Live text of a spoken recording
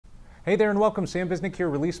Hey there and welcome, Sam Bisnick here,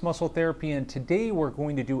 Release Muscle Therapy, and today we're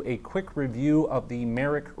going to do a quick review of the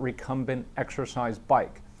MERACH Recumbent exercise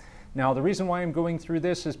bike. Now the reason why I'm going through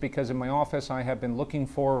this is because in my office I have been looking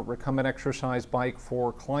for a recumbent exercise bike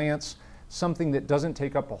for clients, something that doesn't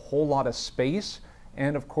take up a whole lot of space,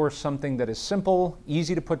 and of course something that is simple,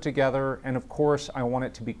 easy to put together, and of course I want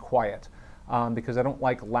it to be quiet because I don't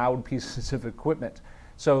like loud pieces of equipment.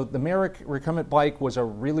 So the MERACH Recumbent bike was a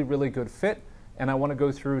really good fit. And I want to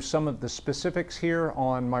go through some of the specifics here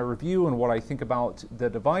on my review and what I think about the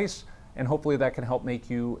device, and hopefully that can help make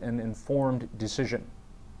you an informed decision.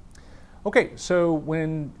 Okay, so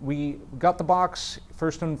when we got the box,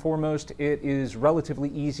 first and foremost, it is relatively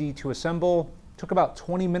easy to assemble. It took about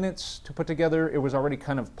 20 minutes to put together. It was already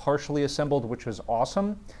kind of partially assembled, which was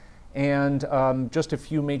awesome. And just a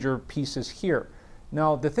few major pieces here.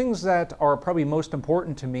 Now, the things that are probably most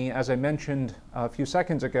important to me, as I mentioned a few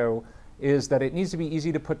seconds ago, is that it needs to be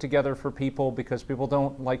easy to put together for people because people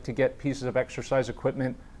don't like to get pieces of exercise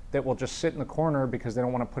equipment that will just sit in the corner because they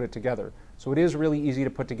don't want to put it together. So it is really easy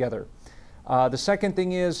to put together. The second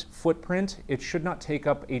thing is footprint. It should not take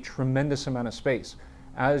up a tremendous amount of space.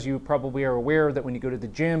 As you probably are aware that when you go to the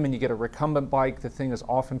gym and you get a recumbent bike, the thing is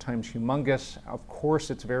oftentimes humongous. Of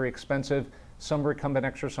course, it's very expensive. Some recumbent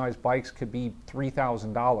exercise bikes could be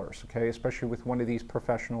 $3,000, okay, especially with one of these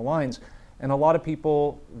professional lines. And a lot of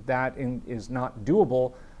people, that is not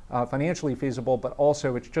doable, financially feasible, but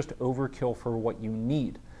also it's just overkill for what you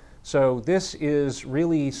need. So this is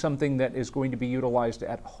really something that is going to be utilized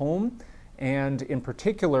at home. And in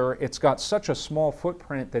particular, it's got such a small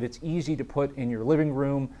footprint that it's easy to put in your living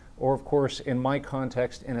room, or of course, in my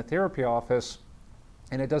context, in a therapy office,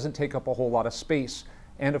 and it doesn't take up a whole lot of space.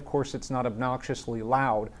 And of course, it's not obnoxiously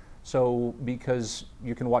loud. So because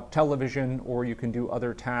you can watch television or you can do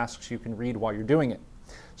other tasks, you can read while you're doing it.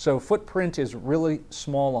 So footprint is really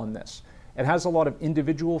small on this. It has a lot of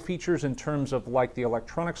individual features in terms of like the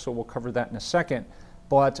electronics, so we'll cover that in a second.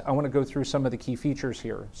 But I want to go through some of the key features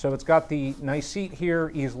here. So it's got the nice seat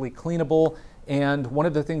here, easily cleanable, and one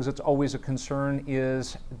of the things that's always a concern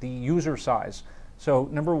is the user size. So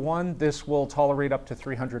number one, this will tolerate up to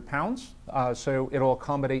 300 pounds, so it'll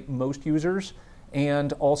accommodate most users.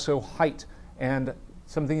 And also height. And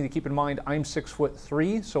something to keep in mind, I'm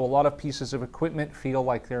 6'3", so a lot of pieces of equipment feel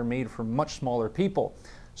like they're made for much smaller people.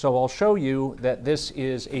 So I'll show you that this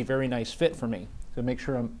is a very nice fit for me. So make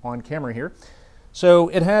sure I'm on camera here. So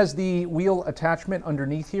it has the wheel attachment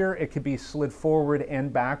underneath here. It could be slid forward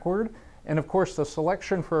and backward. And of course, the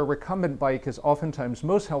selection for a recumbent bike is oftentimes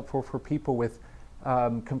most helpful for people with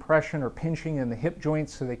compression or pinching in the hip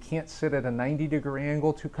joints, so they can't sit at a 90-degree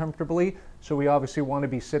angle too comfortably. So we obviously want to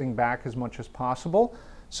be sitting back as much as possible.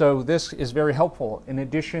 So this is very helpful. In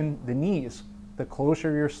addition, the knees. The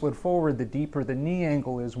closer you're slid forward, the deeper the knee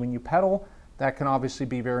angle is when you pedal. That can obviously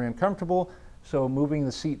be very uncomfortable. So moving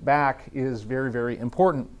the seat back is very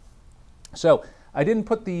important. So I didn't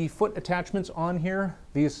put the foot attachments on here.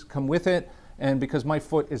 These come with it. And because my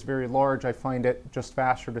foot is very large, I find it just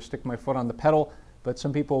faster to stick my foot on the pedal. But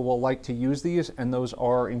some people will like to use these, and those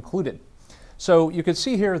are included. So you can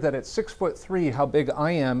see here that at 6'3", how big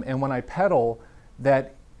I am, and when I pedal,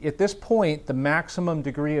 that at this point, the maximum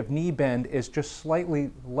degree of knee bend is just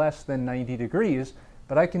slightly less than 90 degrees,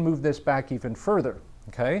 but I can move this back even further,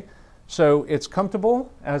 okay? So it's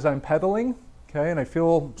comfortable as I'm pedaling, okay, and I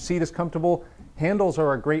feel seat is comfortable. Handles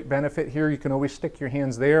are a great benefit here. You can always stick your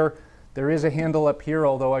hands there. There is a handle up here,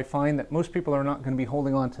 although I find that most people are not going to be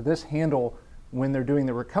holding on to this handle when they're doing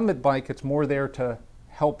the recumbent bike. It's more there to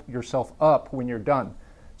help yourself up when you're done.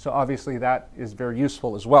 So obviously that is very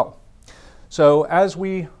useful as well. So as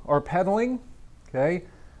we are pedaling, okay,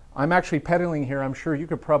 I'm actually pedaling here. I'm sure you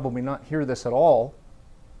could probably not hear this at all,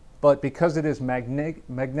 but because it is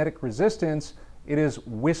magnetic resistance, it is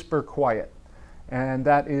whisper quiet. And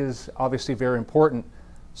that is obviously very important.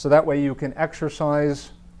 So that way you can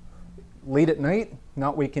exercise late at night,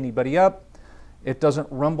 not wake anybody up. It doesn't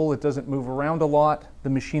rumble, it doesn't move around a lot. The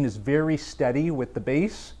machine is very steady with the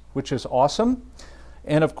base, which is awesome.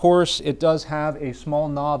 And of course, it does have a small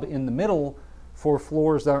knob in the middle for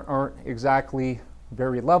floors that aren't exactly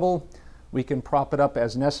very level. We can prop it up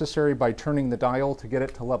as necessary by turning the dial to get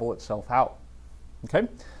it to level itself out. Okay?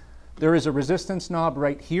 There is a resistance knob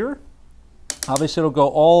right here. Obviously, it'll go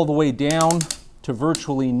all the way down to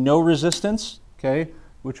virtually no resistance, okay,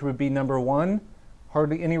 which would be number one.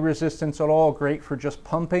 Hardly any resistance at all, great for just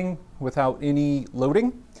pumping without any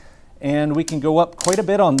loading. And we can go up quite a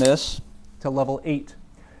bit on this to level 8.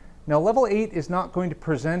 Now level 8 is not going to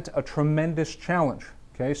present a tremendous challenge,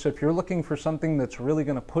 okay? So if you're looking for something that's really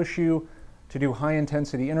going to push you to do high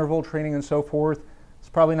intensity interval training and so forth, it's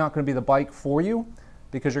probably not going to be the bike for you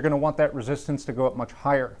because you're going to want that resistance to go up much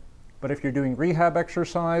higher. But if you're doing rehab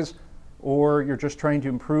exercise or you're just trying to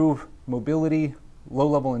improve mobility,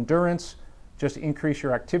 low-level endurance, just increase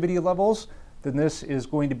your activity levels, then this is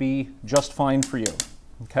going to be just fine for you.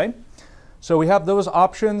 Okay? So we have those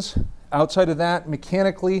options. Outside of that,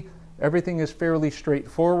 mechanically, everything is fairly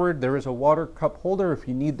straightforward. There is a water cup holder if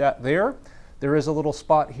you need that there. There is a little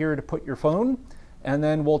spot here to put your phone. And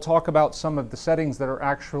then we'll talk about some of the settings that are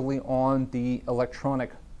actually on the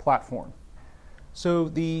electronic platform. So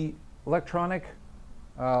the electronic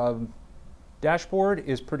dashboard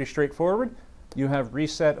is pretty straightforward. You have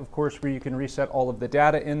reset, of course, where you can reset all of the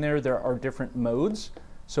data in there. There are different modes.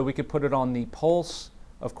 So we could put it on the pulse.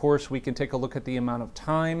 Of course, we can take a look at the amount of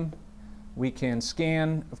time. We can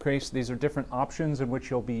scan. Of course, these are different options in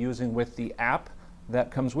which you'll be using with the app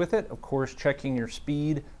that comes with it. Of course, checking your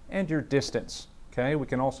speed and your distance. Okay, we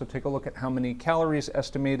can also take a look at how many calories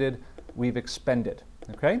estimated we've expended.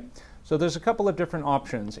 Okay, so there's a couple of different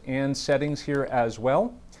options and settings here as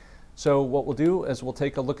well. So what we'll do is we'll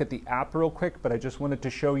take a look at the app real quick, but I just wanted to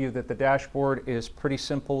show you that the dashboard is pretty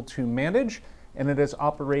simple to manage, and it is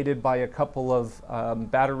operated by a couple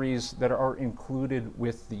of batteries that are included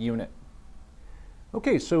with the unit.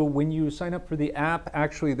 Okay, so when you sign up for the app,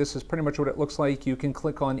 actually this is pretty much what it looks like. You can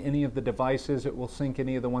click on any of the devices. It will sync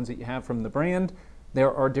any of the ones that you have from the brand.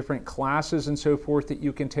 There are different classes and so forth that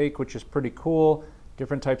you can take, which is pretty cool.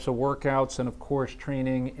 Different types of workouts and of course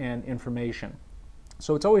training and information.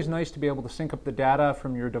 So it's always nice to be able to sync up the data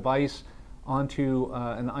from your device onto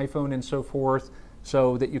an iPhone and so forth,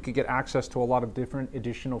 so that you could get access to a lot of different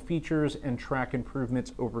additional features and track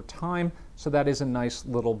improvements over time. So that is a nice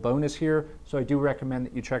little bonus here. So I do recommend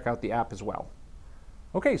that you check out the app as well.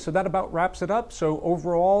 Okay, so that about wraps it up. So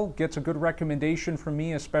overall, gets a good recommendation from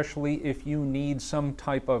me, especially if you need some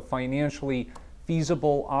type of financially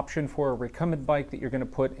feasible option for a recumbent bike that you're going to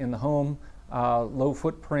put in the home, low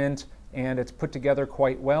footprint, and it's put together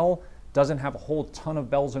quite well. Doesn't have a whole ton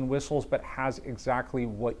of bells and whistles, but has exactly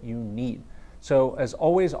what you need. So as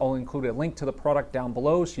always, I'll include a link to the product down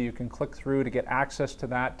below so you can click through to get access to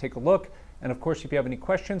that, take a look. And of course, if you have any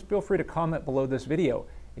questions, feel free to comment below this video.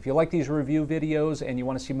 If you like these review videos and you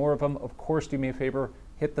want to see more of them, of course, do me a favor,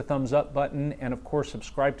 hit the thumbs up button, and of course,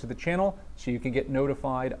 subscribe to the channel so you can get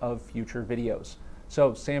notified of future videos.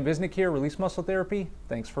 So Sam Visnick here, Release Muscle Therapy.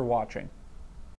 Thanks for watching.